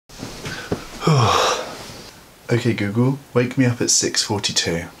Okay Google, wake me up at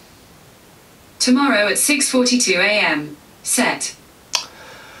 6:42. Tomorrow at 6:42 AM. Set.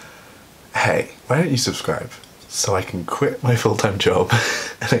 Hey, why don't you subscribe so I can quit my full-time job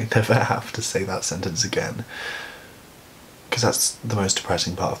and I never have to say that sentence again? Because that's the most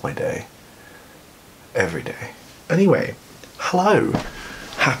depressing part of my day. Every day. Anyway, hello.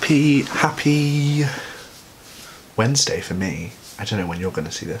 Happy Wednesday for me. I don't know when you're going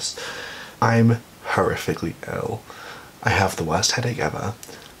to see this. I'm horrifically ill. I have the worst headache ever.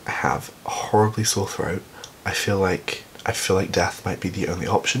 I have a horribly sore throat. I feel like death might be the only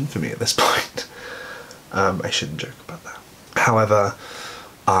option for me at this point. I shouldn't joke about that. However,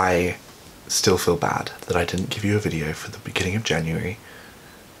 I still feel bad that I didn't give you a video for the beginning of January,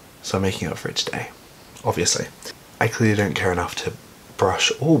 so I'm making up for it today, obviously. I clearly don't care enough to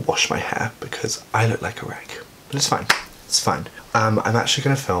brush or wash my hair because I look like a wreck, but it's fine, it's fine. I'm actually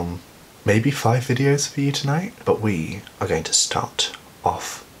going to film maybe 5 videos for you tonight, but we are going to start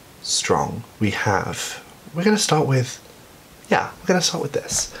off strong. We're going to start with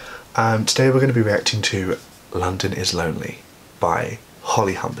this. Today we're going to be reacting to London is Lonely by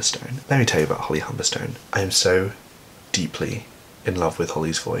Holly Humberstone. Let me tell you about Holly Humberstone. I am so deeply in love with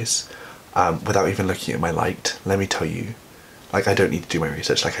Holly's voice. Without even looking at my liked, let me tell you, like, I don't need to do my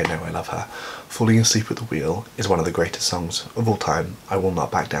research, like, I know I love her. Falling Asleep at the Wheel is one of the greatest songs of all time. I will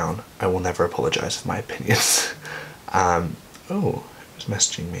not back down. I will never apologise for my opinions. Oh, who's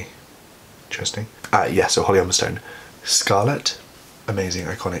messaging me? Interesting. Yeah, so Holly Humberstone. Scarlet, amazing,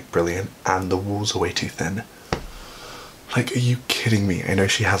 iconic, brilliant, and The Walls Are Way Too Thin. Like, are you kidding me? I know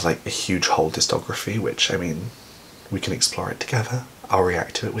she has like a huge whole discography, which, I mean, we can explore it together. I'll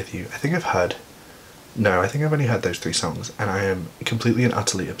react to it with you. I think I've only heard those 3 songs, and I am completely and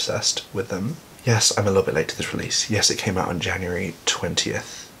utterly obsessed with them. Yes, I'm a little bit late to this release. Yes, it came out on January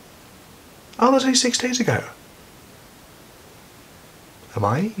 20th. Oh, that's only 6 days ago. Am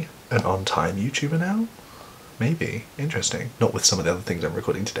I an on-time YouTuber now? Maybe. Interesting. Not with some of the other things I'm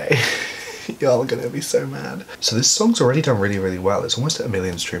recording today. Y'all are gonna be so mad. So this song's already done really, really well. It's almost at 1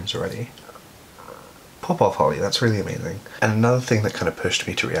 million streams already. Pop off, Holly, that's really amazing. And another thing that kind of pushed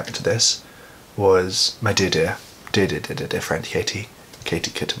me to react to this was my dear friend Katie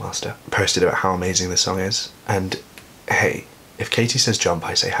Kittermaster posted about how amazing this song is. And hey, if Katie says jump,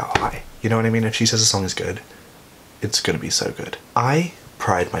 I say how high. You know what I mean? If she says a song is good, it's gonna be so good. I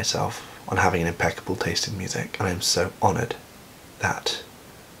pride myself on having an impeccable taste in music, and I'm so honoured that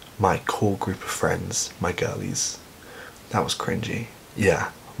my core group of friends, my girlies, that was cringy.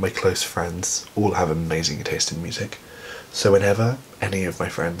 Yeah, my close friends all have amazing taste in music. So whenever any of my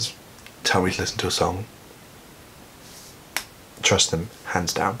friends tell me to listen to a song, trust them,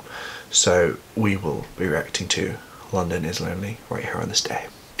 hands down. So we will be reacting to London is Lonely right here on this day.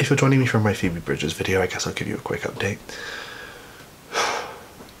 If you're joining me from my Phoebe Bridgers video, I guess I'll give you a quick update.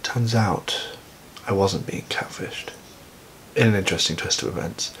 Turns out I wasn't being catfished, in an interesting twist of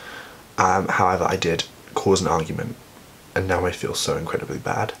events. However, I did cause an argument, and now I feel so incredibly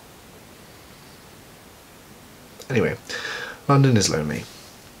bad. Anyway, London is Lonely.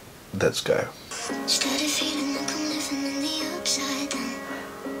 Let's go.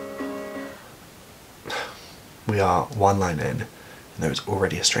 We are 1 line in, and there is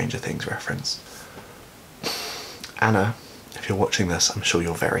already a Stranger Things reference. Anna, if you're watching this, I'm sure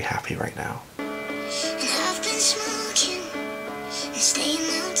you're very happy right now.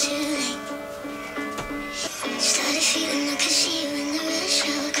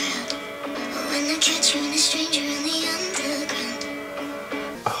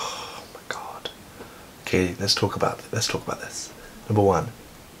 Oh my god. Okay, let's talk about this. Number 1,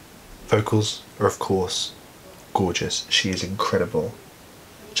 vocals are of course gorgeous. She is incredible.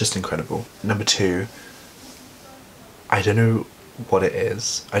 Just incredible. Number 2, I don't know what it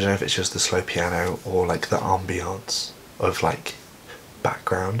is. I don't know if it's just the slow piano or like the ambiance of like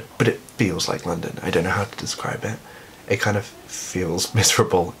background, but it feels like London. I don't know how to describe it. It kind of feels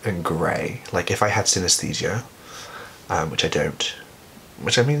miserable and grey. Like if I had synesthesia, which I don't,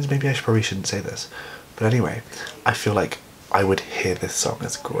 which I mean maybe I probably shouldn't say this, but anyway, I feel like I would hear this song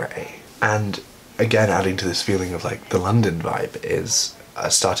as grey. And again, adding to this feeling of like the London vibe is I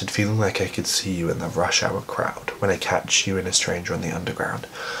started feeling like I could see you in the rush hour crowd when I catch you in A Stranger on the Underground.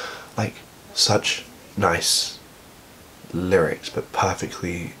 Like, such nice lyrics, but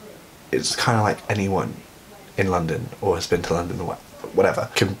perfectly, it's kind of like anyone in London or has been to London or whatever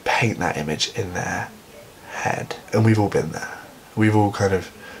can paint that image in their head. And we've all been there. We've all kind of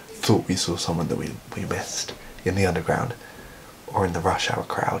thought we saw someone that we missed in the underground or in the rush hour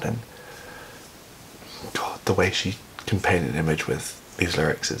crowd, and God, the way she can paint an image with these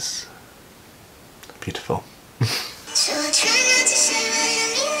lyrics is Beautiful. So I try not to say what I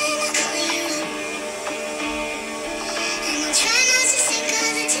mean when I call you. And I try not to think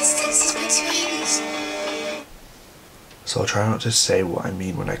of the distances between us. So I'll try not to say what I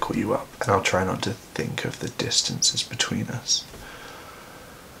mean when I call you up, and I'll try not to think of the distances between us.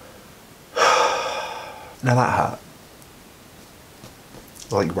 Now that hurt.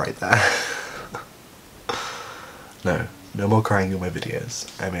 Like right there. No more crying in my videos.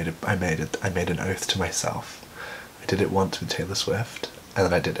 I made an oath to myself. I did it once with Taylor Swift, and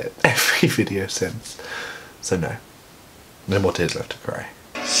then I did it every video since. So no more tears left to cry.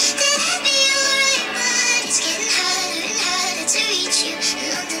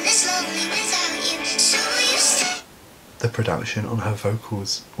 The production on her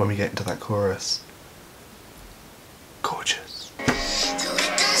vocals when we get into that chorus. Gorgeous.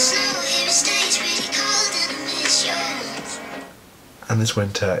 And this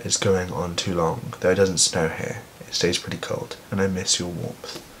winter is going on too long, though it doesn't snow here. It stays pretty cold, and I miss your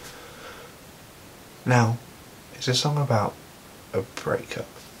warmth. Now, is this song about a breakup?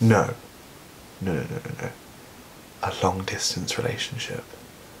 No. A long distance relationship.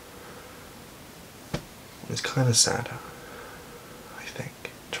 It's kind of sad, I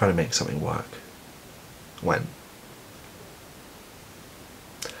think. Trying to make something work. When?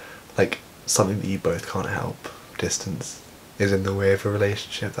 Like, something that you both can't help. Distance is in the way of a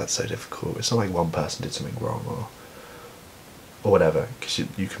relationship. That's so difficult. It's not like one person did something wrong or whatever, because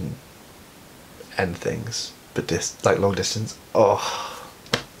you can end things, but like long distance, oh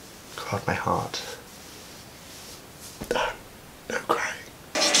god, my heart. No crying.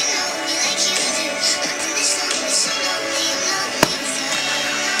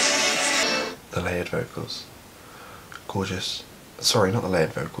 The layered vocals, gorgeous. Sorry, not the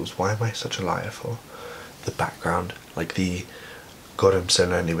layered vocals. Why am I such a liar for? The background, like the God, I'm so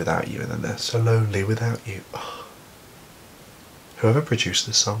lonely without you, and then they're so lonely without you. Oh. Whoever produced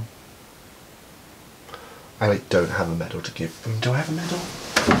this song, I like don't have a medal to give. Do I have a medal?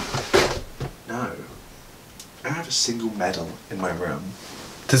 No. I don't have a single medal in my room.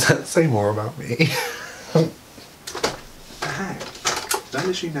 Does that say more about me? What the heck? I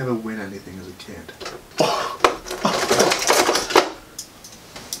literally never win anything as a kid.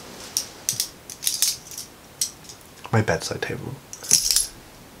 My bedside table.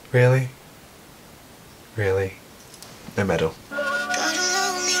 Really? Really? No medal.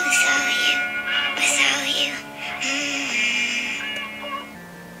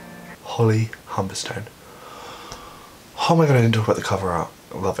 Holly Humberstone. Oh my god, I didn't talk about the cover art.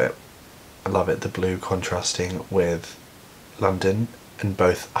 I love it. I love it. The blue contrasting with London, and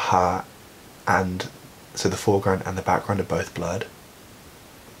both her and so the foreground and the background are both blurred.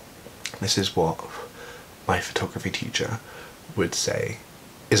 This is what my photography teacher would say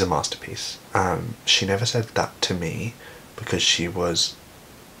is a masterpiece. She never said that to me because she was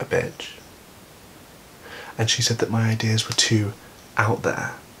a bitch, and she said that my ideas were too out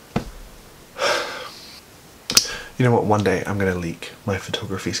there. You know what, one day I'm going to leak my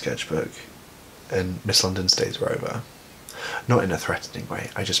photography sketchbook and Miss London's days are over. Not in a threatening way,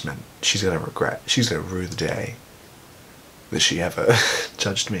 I just meant she's going to regret, she's going to rue the day that she ever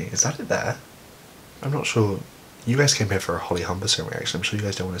judged me. Is that it there? I'm not sure. You guys came here for a Holly Humberstone reaction. I'm sure you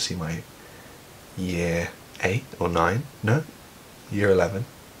guys don't want to see my year 8 or 9, no? Year 11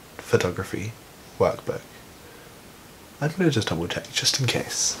 photography workbook. I'm going to just double check, just in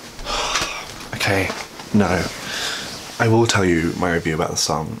case. Okay, no. I will tell you my review about the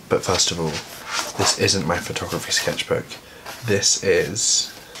song, but first of all, this isn't my photography sketchbook. This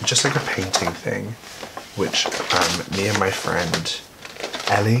is just like a painting thing, which me and my friend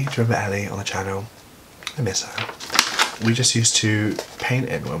Ellie, do you remember Ellie on the channel? I miss her. We just used to paint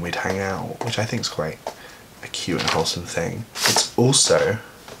in when we'd hang out, which I think is quite a cute and wholesome thing. It's also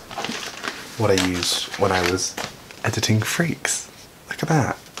what I used when I was editing Freaks. Look at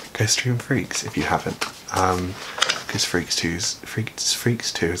that. Go stream Freaks if you haven't. Because Freaks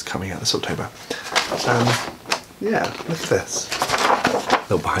 2 is coming out this October. Yeah, look at this. A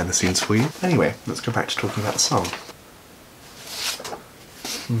little behind the scenes for you. Anyway, let's go back to talking about the song.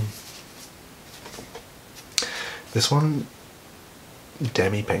 This one,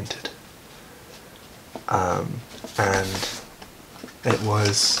 Demi painted. And it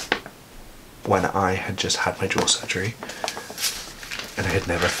was when I had just had my jaw surgery and I had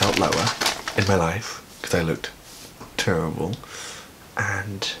never felt lower in my life because I looked terrible,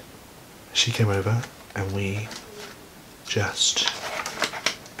 and she came over and we just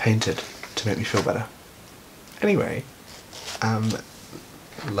painted to make me feel better. Anyway,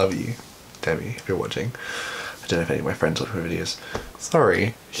 love you, Demi, if you're watching. I don't know if any of my friends watch my videos.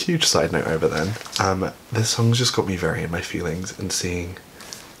 Sorry, huge side note over then. This song's just got me very in my feelings, and seeing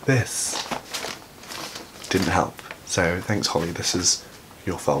this didn't help. So thanks Holly, this is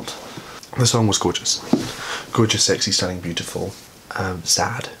your fault. The song was gorgeous. Gorgeous, sexy, stunning, beautiful,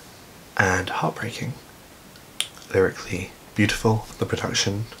 sad, and heartbreaking. Lyrically beautiful. The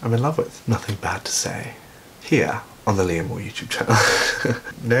production I'm in love with. Nothing bad to say. Here on the Liam Moule YouTube channel.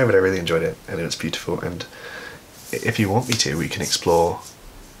 No, but I really enjoyed it, and it was beautiful, and if you want me to, we can explore...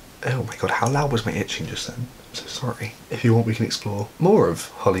 Oh my god, how loud was my itching just then? I'm so sorry. If you want, we can explore more of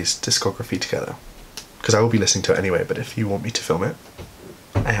Holly's discography together. Because I will be listening to it anyway, but if you want me to film it,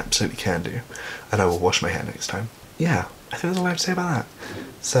 I absolutely can do. And I will wash my hair next time. Yeah, I think that's all I have to say about that.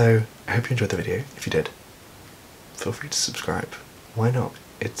 So, I hope you enjoyed the video. If you did, feel free to subscribe. Why not?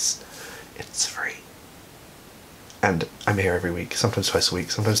 It's free. And I'm here every week, sometimes twice a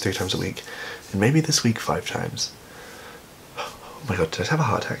week, sometimes 3 times a week, and maybe this week 5 times. Oh my god, did I have a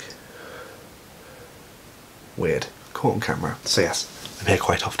heart attack? Weird. Caught on camera. So yes, I'm here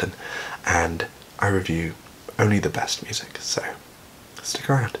quite often, and I review only the best music, so stick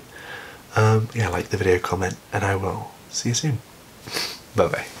around. Yeah, like the video, comment, and I will see you soon. Bye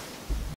bye.